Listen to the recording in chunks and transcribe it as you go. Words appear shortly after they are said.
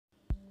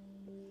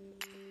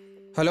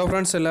Hello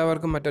friends,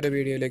 എല്ലാവർക്കും മറ്റൊരു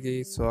വീഡിയോയിലേക്ക്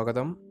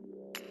സ്വാഗതം.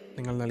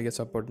 നിങ്ങൾ നൽകിയ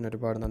സപ്പോർട്ടിന്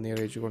ഒരുപാട് നന്ദി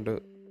അറിയിച്ചുകൊണ്ട്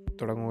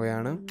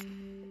തുടങ്ങുകയാണ്.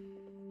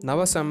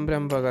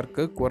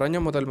 നവസംരംഭകർക്ക് കുറഞ്ഞ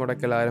മുതൽ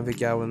മുടക്കിൽ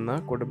ആരംഭിക്കാവുന്ന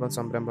കുടുംബ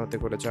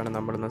സംരംഭത്തെക്കുറിച്ചാണ്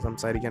നമ്മളിന്ന്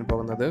സംസാരിക്കാൻ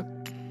പോകുന്നത്.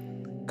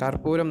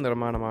 കർപ്പൂരം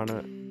നിർമ്മാണമാണ്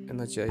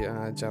എന്ന്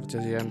ചർച്ച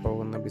ചെയ്യാൻ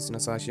പോകുന്ന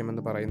ബിസിനസ് ആശയം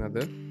എന്ന്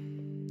പറയുന്നത്.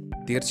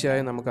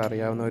 തീർച്ചയായും നമുക്ക്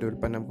അറിയാവുന്ന ഒരു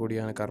ഉൽപ്പന്നം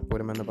കൂടിയാണ്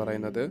കർപ്പൂരം എന്ന്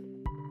പറയുന്നത്.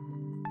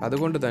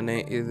 അതുകൊണ്ട് തന്നെ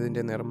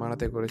ഇതിൻ്റെ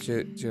നിർമ്മാണത്തെക്കുറിച്ച്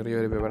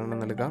ചെറിയൊരു വിവരണം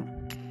നൽകാം.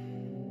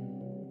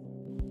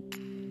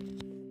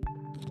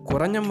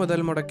 കുറഞ്ഞ മുതൽ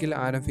മുടക്കിൽ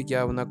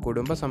ആരംഭിക്കാവുന്ന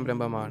കുടുംബ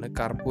സംരംഭമാണ്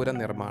കർപ്പൂര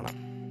നിർമ്മാണം.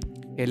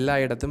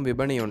 എല്ലായിടത്തും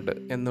വിപണിയുണ്ട്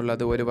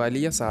എന്നുള്ളത് ഒരു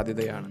വലിയ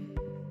സാധ്യതയാണ്.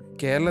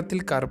 കേരളത്തിൽ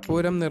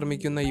കർപ്പൂരം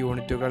നിർമ്മിക്കുന്ന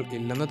യൂണിറ്റുകൾ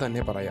ഇല്ലെന്ന്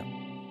തന്നെ പറയാം.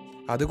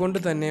 അതുകൊണ്ട്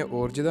തന്നെ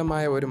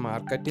ഊർജിതമായ ഒരു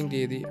മാർക്കറ്റിംഗ്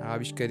രീതി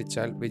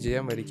ആവിഷ്കരിച്ചാൽ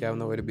വിജയം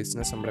വരിക്കാവുന്ന ഒരു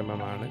ബിസിനസ്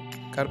സംരംഭമാണ്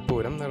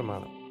കർപ്പൂരം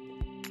നിർമ്മാണം.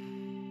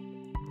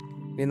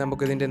 ഇനി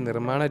നമുക്കിതിൻ്റെ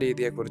നിർമ്മാണ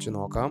രീതിയെക്കുറിച്ച്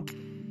നോക്കാം.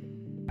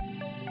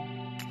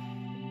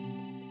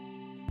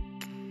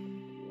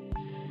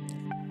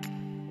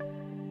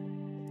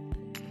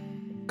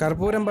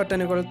 കർപ്പൂരം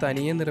ബട്ടനുകൾ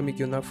തനിയെ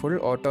നിർമ്മിക്കുന്ന ഫുൾ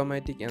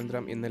ഓട്ടോമാറ്റിക്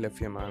യന്ത്രം ഇന്ന്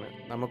ലഭ്യമാണ്.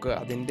 നമുക്ക്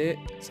അതിൻ്റെ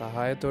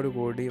സഹായത്തോടു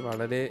കൂടി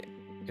വളരെ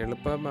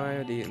എളുപ്പമായ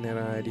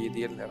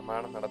രീതിയിൽ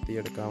നിർമ്മാണം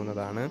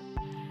നടത്തിയെടുക്കാവുന്നതാണ്.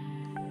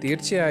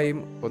 തീർച്ചയായും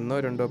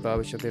 1-2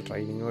 പ്രാവശ്യത്തെ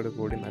ട്രെയിനിങ്ങോട്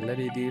കൂടി നല്ല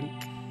രീതിയിൽ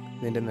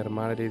ഇതിൻ്റെ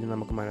നിർമ്മാണ രീതി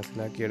നമുക്ക്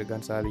മനസ്സിലാക്കിയെടുക്കാൻ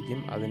സാധിക്കും.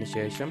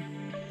 അതിനുശേഷം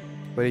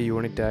ഒരു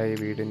യൂണിറ്റായി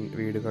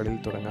വീടുകളിൽ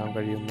തുടങ്ങാൻ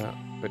കഴിയുന്ന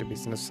ഒരു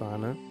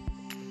ബിസിനസ്സാണ്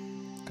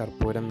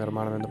കർപ്പൂരം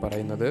നിർമ്മാണം എന്ന്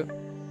പറയുന്നത്.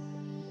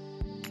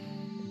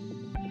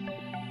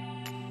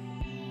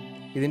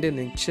 ഇതിൻ്റെ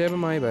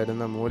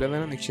മൂലധന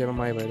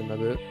നിക്ഷേപമായി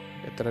വരുന്നത്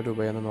എത്ര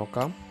രൂപയെന്ന്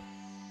നോക്കാം.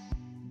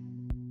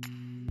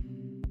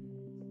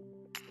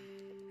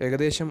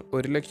 ഏകദേശം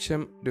 1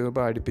 ലക്ഷം രൂപ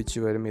അടുപ്പിച്ച്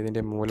വരും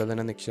ഇതിൻ്റെ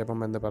മൂലധന നിക്ഷേപം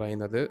എന്ന്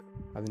പറയുന്നത്.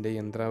 അതിൻ്റെ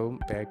യന്ത്രവും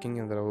പാക്കിംഗ്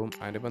യന്ത്രവും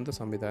അനുബന്ധ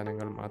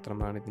സംവിധാനങ്ങൾ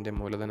മാത്രമാണ് ഇതിൻ്റെ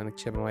മൂലധന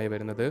നിക്ഷേപമായി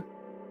വരുന്നത്.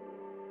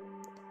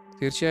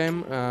 തീർച്ചയായും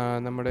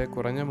നമ്മുടെ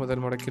കുറഞ്ഞ മുതൽ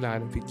മുടക്കിൽ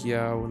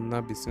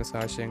ആരംഭിക്കാവുന്ന ബിസിനസ്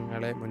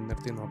ആശയങ്ങളെ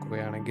മുൻനിർത്തി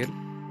നോക്കുകയാണെങ്കിൽ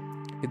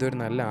ഇതൊരു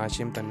നല്ല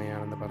ആശയം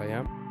തന്നെയാണെന്ന്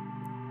പറയാം.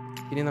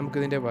 ഇനി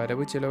നമുക്കിതിൻ്റെ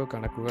വരവ് ചിലവ്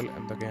കണക്കുകൾ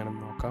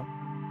എന്തൊക്കെയാണെന്ന് നോക്കാം.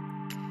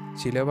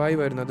 ചിലവായി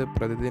വരുന്നത്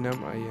പ്രതിദിനം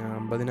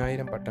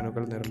 50,000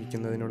 ബട്ടണുകൾ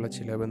നിർമ്മിക്കുന്നതിനുള്ള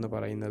ചിലവെന്ന്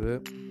പറയുന്നത്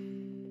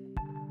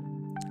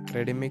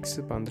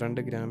റെഡിമിക്സ്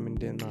 12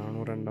 ഗ്രാമിൻ്റെ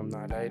 400 എണ്ണം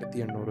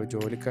 4800,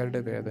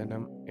 ജോലിക്കാരുടെ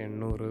വേതനം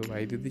 800,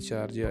 വൈദ്യുതി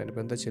ചാർജ്,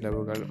 അനുബന്ധ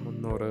ചിലവുകൾ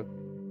 300,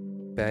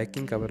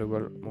 പാക്കിംഗ്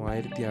കവറുകൾ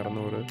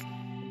 3600,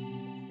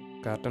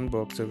 കാർട്ടൺ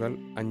ബോക്സുകൾ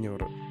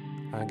 500.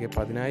 ആകെ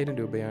 10,000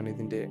 രൂപയാണ്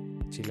ഇതിൻ്റെ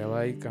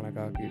ചിലവായി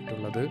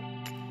കണക്കാക്കിയിട്ടുള്ളത്.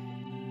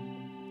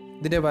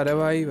 ഇതിൻ്റെ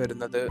വരവായി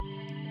വരുന്നത്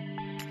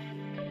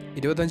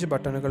 25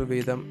 ബട്ടണുകൾ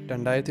വീതം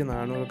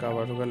 2400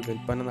 കവറുകൾ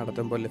വിൽപ്പന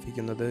നടത്തുമ്പോൾ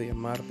ലഭിക്കുന്നത്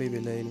MRP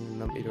വിലയിൽ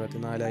നിന്നും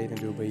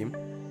 24,000 രൂപയും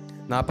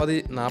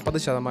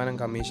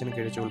 40% കമ്മീഷൻ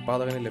കിഴിച്ച്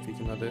ഉൽപ്പാദകന്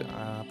ലഭിക്കുന്നത്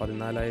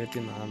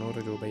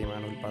 14,400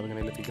 രൂപയുമാണ്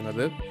ഉൽപ്പാദകന്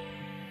ലഭിക്കുന്നത്.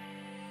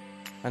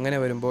 അങ്ങനെ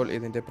വരുമ്പോൾ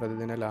ഇതിൻ്റെ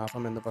പ്രതിദിന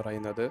ലാഭം എന്ന്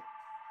പറയുന്നത്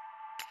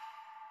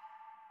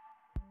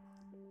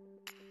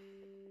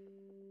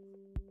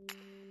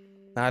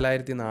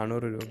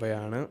 4,400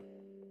 രൂപയാണ്.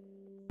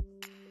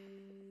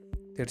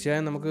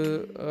 തീർച്ചയായും നമുക്ക്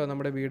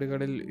നമ്മുടെ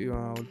വീടുകളിൽ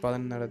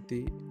ഉൽപ്പാദനം നടത്തി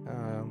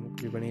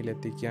വിപണിയിൽ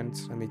എത്തിക്കാൻ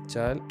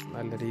ശ്രമിച്ചാൽ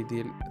നല്ല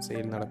രീതിയിൽ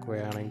സെയിൽ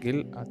നടക്കുകയാണെങ്കിൽ,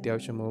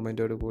 അത്യാവശ്യം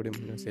മൂവ്മെൻറ്റോട് കൂടി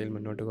സെയിൽ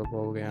മുന്നോട്ട്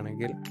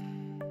പോവുകയാണെങ്കിൽ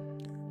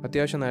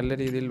അത്യാവശ്യം നല്ല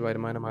രീതിയിൽ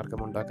വരുമാന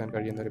മാർഗം ഉണ്ടാക്കാൻ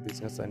കഴിയുന്ന ഒരു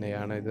ബിസിനസ്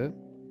തന്നെയാണ് ഇത്.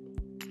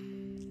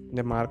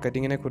 ഇതിൻ്റെ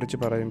മാർക്കറ്റിങ്ങിനെ കുറിച്ച്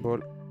പറയുമ്പോൾ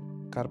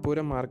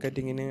കർപ്പൂരം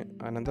മാർക്കറ്റിങ്ങിന്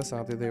അനന്ത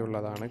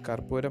സാധ്യതയുള്ളതാണ്.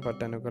 കർപ്പൂര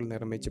ബട്ടനുകൾ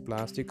നിർമ്മിച്ച്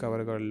പ്ലാസ്റ്റിക്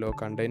കവറുകളിലോ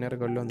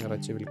കണ്ടെയ്നറുകളിലോ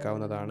നിറച്ച്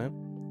വിൽക്കാവുന്നതാണ്.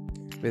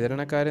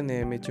 വിതരണക്കാരെ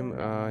നിയമിച്ചും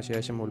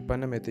ശേഷം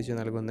ഉൽപ്പന്നം എത്തിച്ചു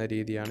നൽകുന്ന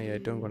രീതിയാണ്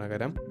ഏറ്റവും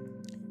ഗുണകരം.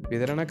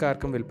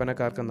 വിതരണക്കാർക്കും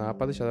വിൽപ്പനക്കാർക്കും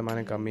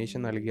 40% കമ്മീഷൻ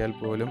നൽകിയാൽ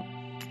പോലും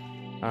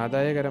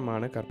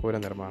ആദായകരമാണ് കർപ്പൂര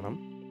നിർമ്മാണം.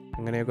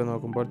 അങ്ങനെയൊക്കെ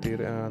നോക്കുമ്പോൾ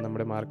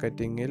നമ്മുടെ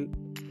മാർക്കറ്റിങ്ങിൽ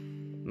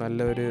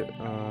നല്ലൊരു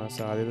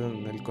സാധ്യത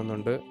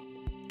നിൽക്കുന്നുണ്ട്.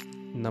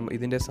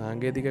 ഇതിൻ്റെ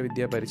സാങ്കേതിക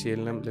വിദ്യാ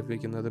പരിശീലനം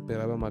ലഭിക്കുന്നത്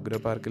പിറവം അഗ്രോ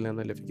പാർക്കിൽ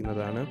നിന്ന്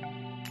ലഭിക്കുന്നതാണ്.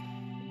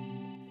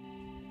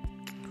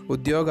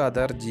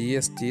 ഉദ്യോഗാധാർ,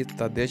 GST,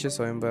 തദ്ദേശ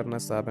സ്വയംഭരണ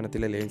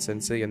സ്ഥാപനത്തിലെ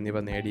ലൈസൻസ് എന്നിവ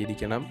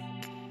നേടിയിരിക്കണം.